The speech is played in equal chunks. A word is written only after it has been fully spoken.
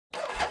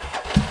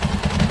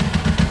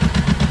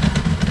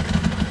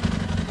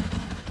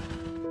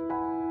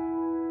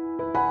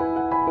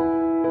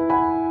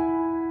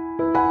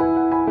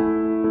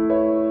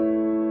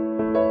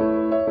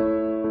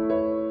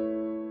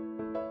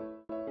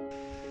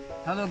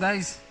Hello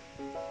guys,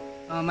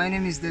 my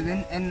name is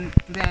Deven and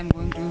today I am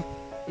going to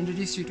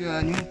introduce you to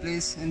a new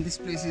place, and this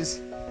place is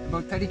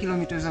about 30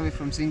 kilometers away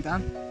from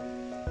Sikkim.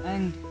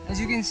 And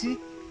as you can see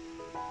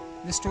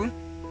the stone,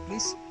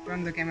 please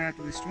turn the camera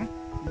to the stone.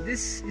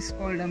 This is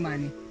called a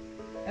mani.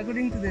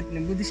 According to the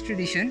Buddhist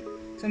tradition,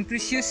 some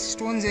precious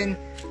stones and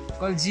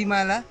called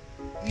Zemala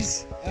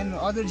and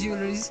other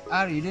jewelries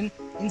are hidden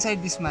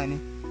inside this mani.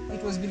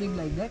 It was believed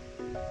like that.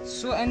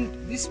 So, and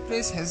this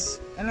place has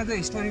another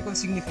historical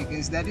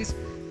significance, that is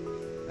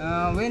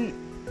when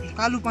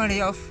Kalu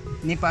Pandey of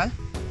Nepal,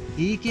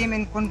 he came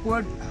and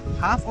conquered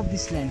half of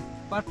this land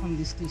apart from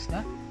this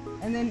Krishna,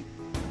 and then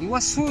he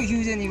was so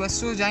huge and he was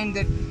so giant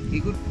that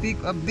he could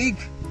pick a big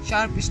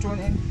sharp stone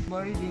and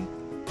bury it in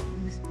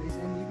this place.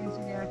 And you can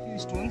see there are a few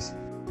stones.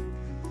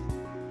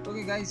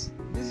 Okay guys,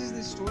 this is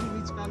the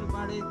stone which Kalu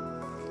Pandey,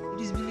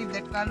 it is believed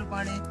that Kalu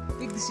Pandey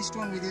picked this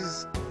stone with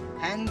his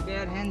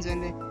bare hands,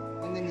 and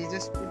then he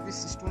just put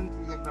this stone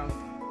to the ground.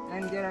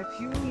 And there are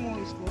few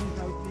more stones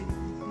out there.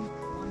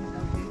 Ones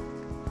out there.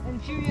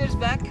 And few years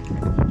back, 10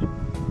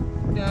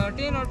 or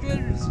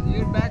 12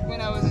 years back,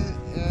 when I was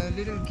a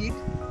little kid,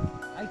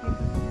 I came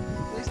to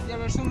this place. There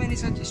were so many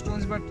such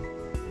stones, but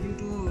due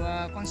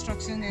to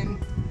construction and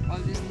all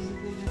this,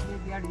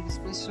 they are in this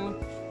place. So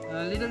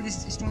little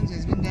this stones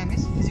has been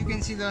damaged. As you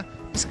can see the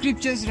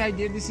scriptures right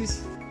there. This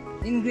is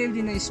engraved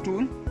in a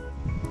stone,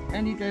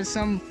 and it has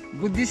some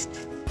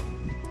Buddhist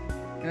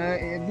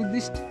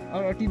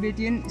or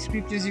Tibetan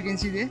scriptures you can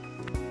see there.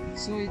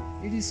 So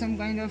it is some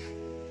kind of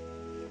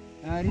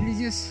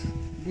religious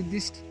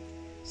Buddhist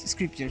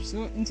scripture.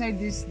 So inside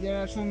this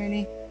there are so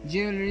many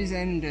jewelries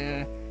and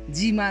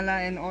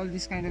Zemala and all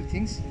these kind of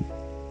things.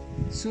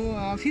 So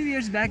a few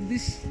years back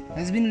this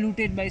has been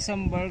looted by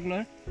some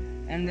burglar,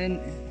 and then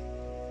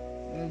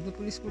the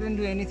police couldn't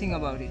do anything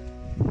about it.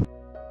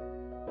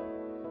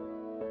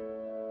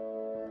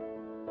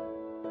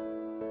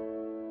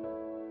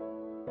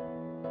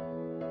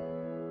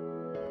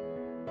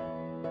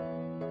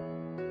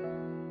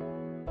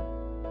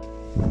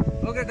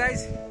 Okay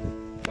guys,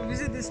 to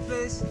visit this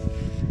place,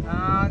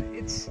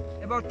 it's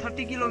about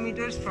 30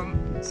 kilometers from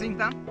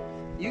Sikkim.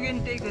 You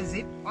can take a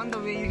jeep. On the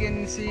way you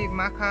can see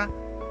Makha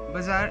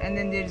Bazaar, and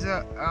then there is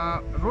a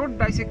road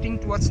bisecting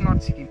towards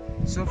North Sikkim.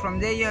 So from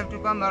there you have to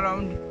come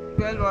around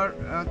 12 or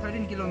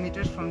 13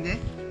 kilometers from there,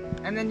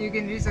 and then you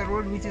can reach a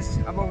road which is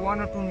about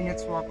 1 or 2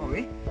 minutes walk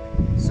away.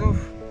 So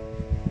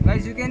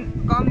guys, you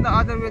can come the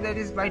other way, that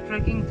is by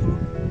trekking through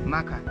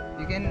Makha.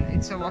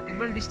 It's a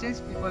walkable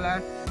distance. People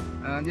are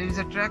there is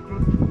a track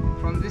route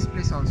from this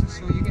place also,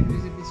 so you can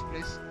visit this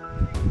place.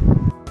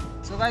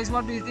 So guys,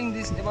 what do you think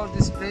about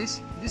this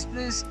place? This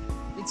place,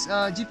 it's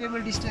a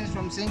jeepable distance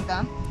from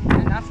Sikkim,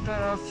 and after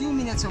a few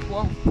minutes of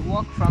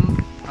walk from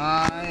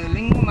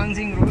Lingmoo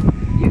Mangzing road,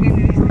 you can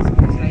reach this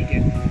place right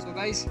here. So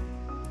guys,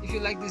 if you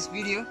like this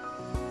video,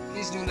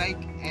 please do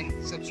like and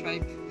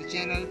subscribe the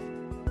channel.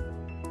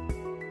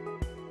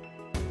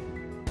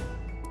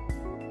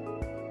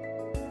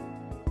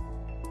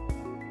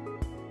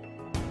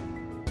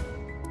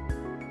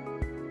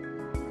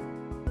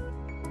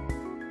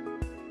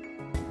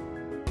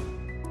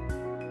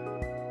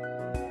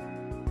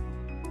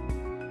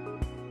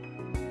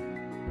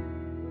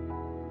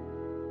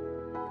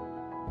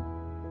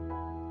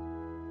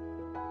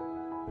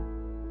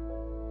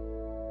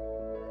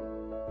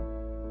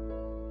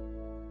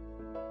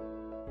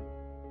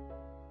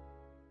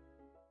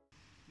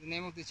 The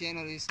name of the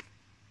channel is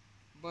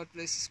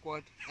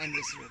Birthsquad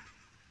Endless Road.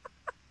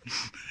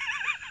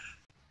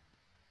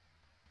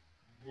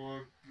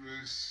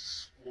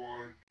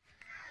 Birthsquad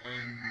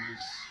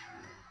Endless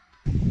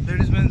Road.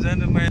 Ladies and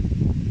gentlemen,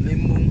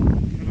 Lingmoo.